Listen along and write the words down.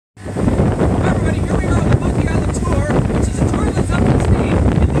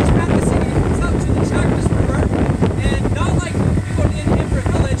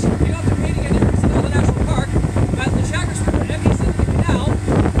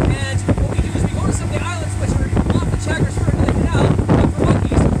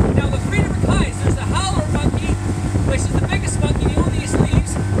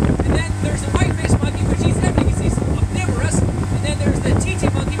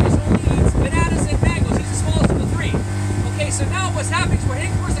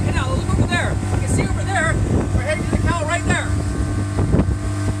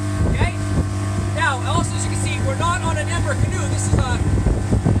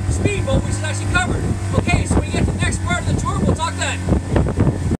you covered. Okay, so when we get to the next part of the tour, we'll talk then.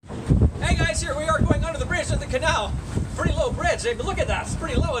 Hey guys, here we are going under the bridge of the canal. Pretty low bridge, but look at that, it's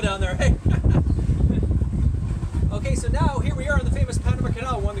pretty low down there. Hey. Okay, so now here we are in the famous Panama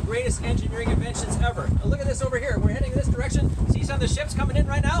Canal, one of the greatest engineering inventions ever. Now look at this over here. We're heading in this direction. See some of the ships coming in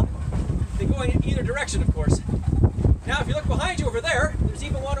right now? They go in either direction, of course. Now, if you look behind you over there, there's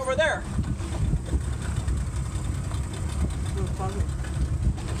even one over there.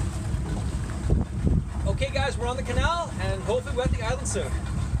 Okay, guys, we're on the canal, and hopefully we're at the island soon.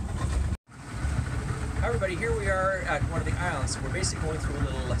 Hi, everybody. Here we are at one of the islands. We're basically going through a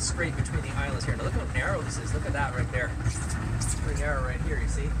little strait between the islands here. Now, look how narrow this is. Look at that right there. It's pretty narrow right here, you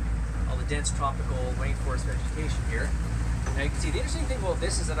see? All the dense tropical rainforest vegetation here. Now, you can see the interesting thing about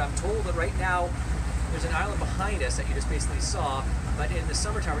this is that I'm told that right now there's an island behind us that you just basically saw, but in the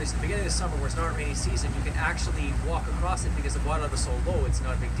summertime, or at least at the beginning of the summer, where it's not a rainy season, you can actually walk across it because the water level is so low, it's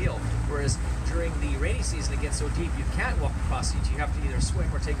not a big deal. Whereas during the rainy season, it gets so deep, you can't walk across it. You have to either swim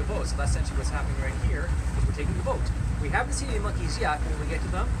or take a boat. So that's essentially what's happening right here, is we're taking a boat. We haven't seen any monkeys yet. When we get to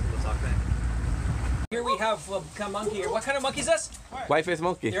them, we'll talk then. Here we have a monkey here. What kind of monkey is this? White-faced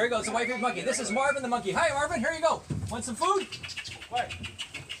monkey. There we go, it's a white-faced monkey. This is Marvin the monkey. Hi, Marvin, here you go. Want some food? What?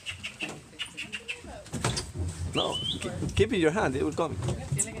 No, keep it in your hand, it will come.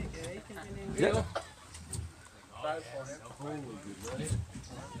 Yeah.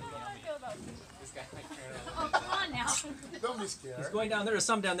 Oh, come on now. Don't be scared. He's going down there. There's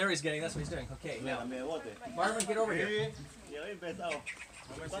some down there he's getting. That's what he's doing. Okay, now. Marvin, get over here.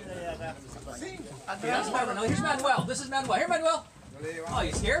 That's Marvin. No, here's Manuel. This is Manuel. Here, Manuel. Oh,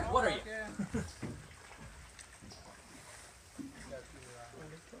 you scared? What are you?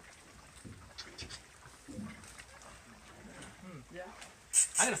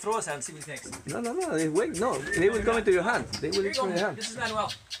 I'm going to throw his hand and see what he thinks. No, wait, no, they will come into your hand. They will into your hand. This is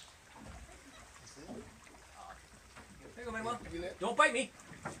Manuel. There you go, Manuel. Don't bite me.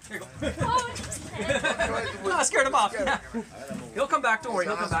 There you go. Oh, I scared him off. He'll come back, don't worry,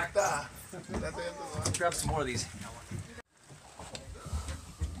 he'll come back. Grab some more of these.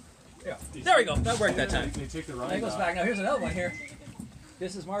 Yeah. There we go, that worked that time. Now he goes back. Now here's another one here.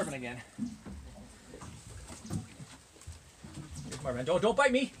 This is Marvin again. Marvin, don't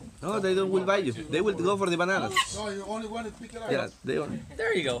bite me. No, they will bite you. They will go for the bananas. No, you only want to pick it up. Yeah, they only.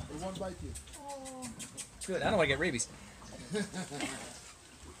 There you go. They won't bite you. Good, I don't want to get rabies.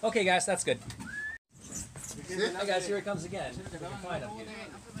 Okay, guys, that's good. Hi, guys, here he comes again. We can find him.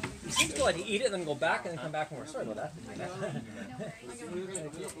 He seems to like to eat it and then go back and then come back more. Sorry about that. Let's see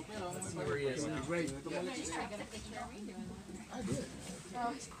where he is. I did.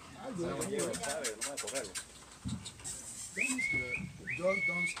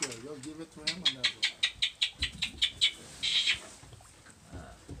 Don't scare. Just give it to him and that's it.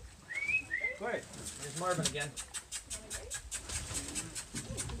 Great. Here's Marvin again.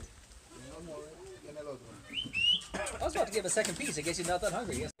 I was about to give a second piece. I guess you're not that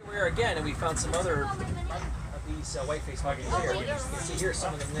hungry. Yes. Here we are again, and we found some other of these white-faced monkeys here. You can see here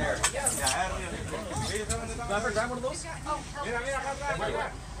some of them there. Grab one of those?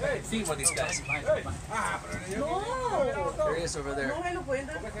 Hey, feed one of these guys. No. There he is over there.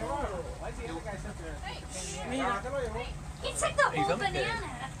 He took the whole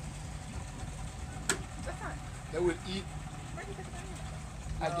banana. They will eat.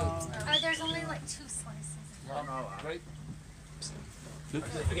 There's only like 2 slices. Right?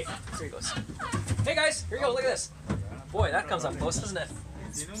 Okay, here he goes. Hey guys, here you go, look at this. Boy, that comes up close, doesn't it?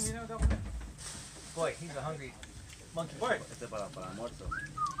 Boy, he's a hungry monkey. See what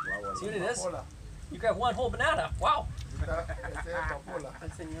it is? You grab one whole banana. Wow.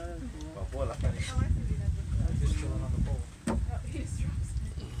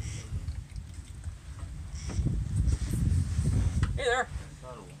 Hey there.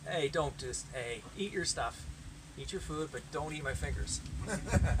 Hey, don't just, hey, eat your stuff. Eat your food, but don't eat my fingers.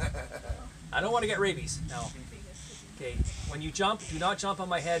 I don't want to get rabies. No. Okay, when you jump, do not jump on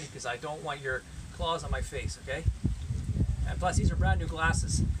my head because I don't want your claws on my face, okay? And plus, these are brand new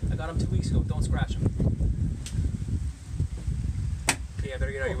glasses. I got them 2 weeks ago. Don't scratch them. Okay, I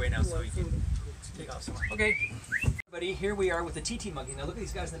better get out of your way now so you can take off somewhere. Okay. Everybody, here we are with the TT monkey. Now look at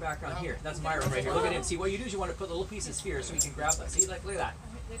these guys in the background here. That's Myron right here. Look at him. See, what you do is you want to put little pieces here so you can grab them. See, like, look at that.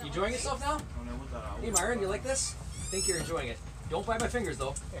 You enjoying yourself now? Hey Myron, you like this? I think you're enjoying it. Don't bite my fingers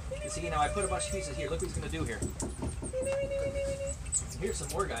though. You see, now I put a bunch of pieces here. Look what he's going to do here. Here's some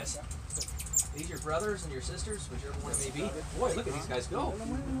more guys. These your brothers and your sisters, whichever one it may be. Boy, look at these guys go.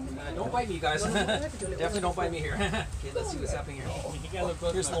 Don't bite me, you guys. Definitely don't bite me here. Okay, let's see what's happening here.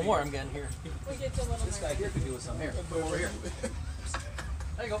 Here's a little more I'm getting here. This guy here could do with some here. Put him over here.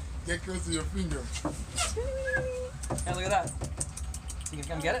 There you go. Get close to your finger. And look at that. You can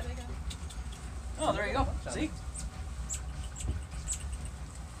come get it. Oh, there you go. See?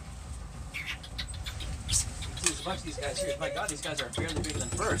 See, there's a bunch of these guys here. My God, these guys are barely bigger than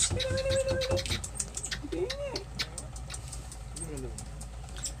first.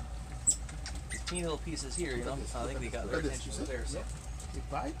 These teeny little pieces here, you know. I think they got their attention over there. So. You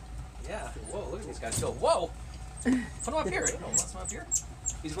bite? Yeah. Whoa, look at these guys go. Whoa! Put him up here. No, what's him up here?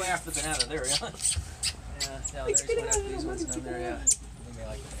 He's going after the banana there, yeah. Yeah, down there. He's going after these ones down there, yeah. They may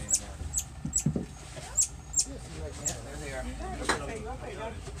like the banana more. Yeah, there they are.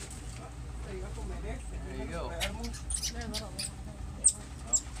 There you go.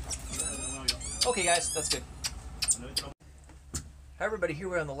 Okay, guys, that's good. Hi everybody, here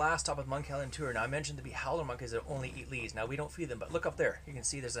we're on the last stop of Monkey Island tour. Now I mentioned to be howler monkeys that only eat leaves. Now we don't feed them, but look up there. You can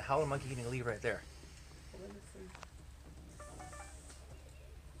see there's a howler monkey eating a leaf right there.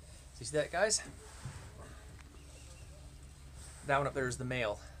 So you see that, guys? That one up there is the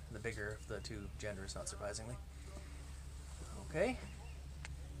male, the bigger of the two genders, not surprisingly. Okay.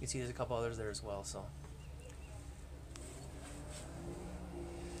 You can see there's a couple others there as well, so.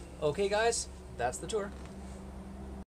 Okay guys, that's the tour.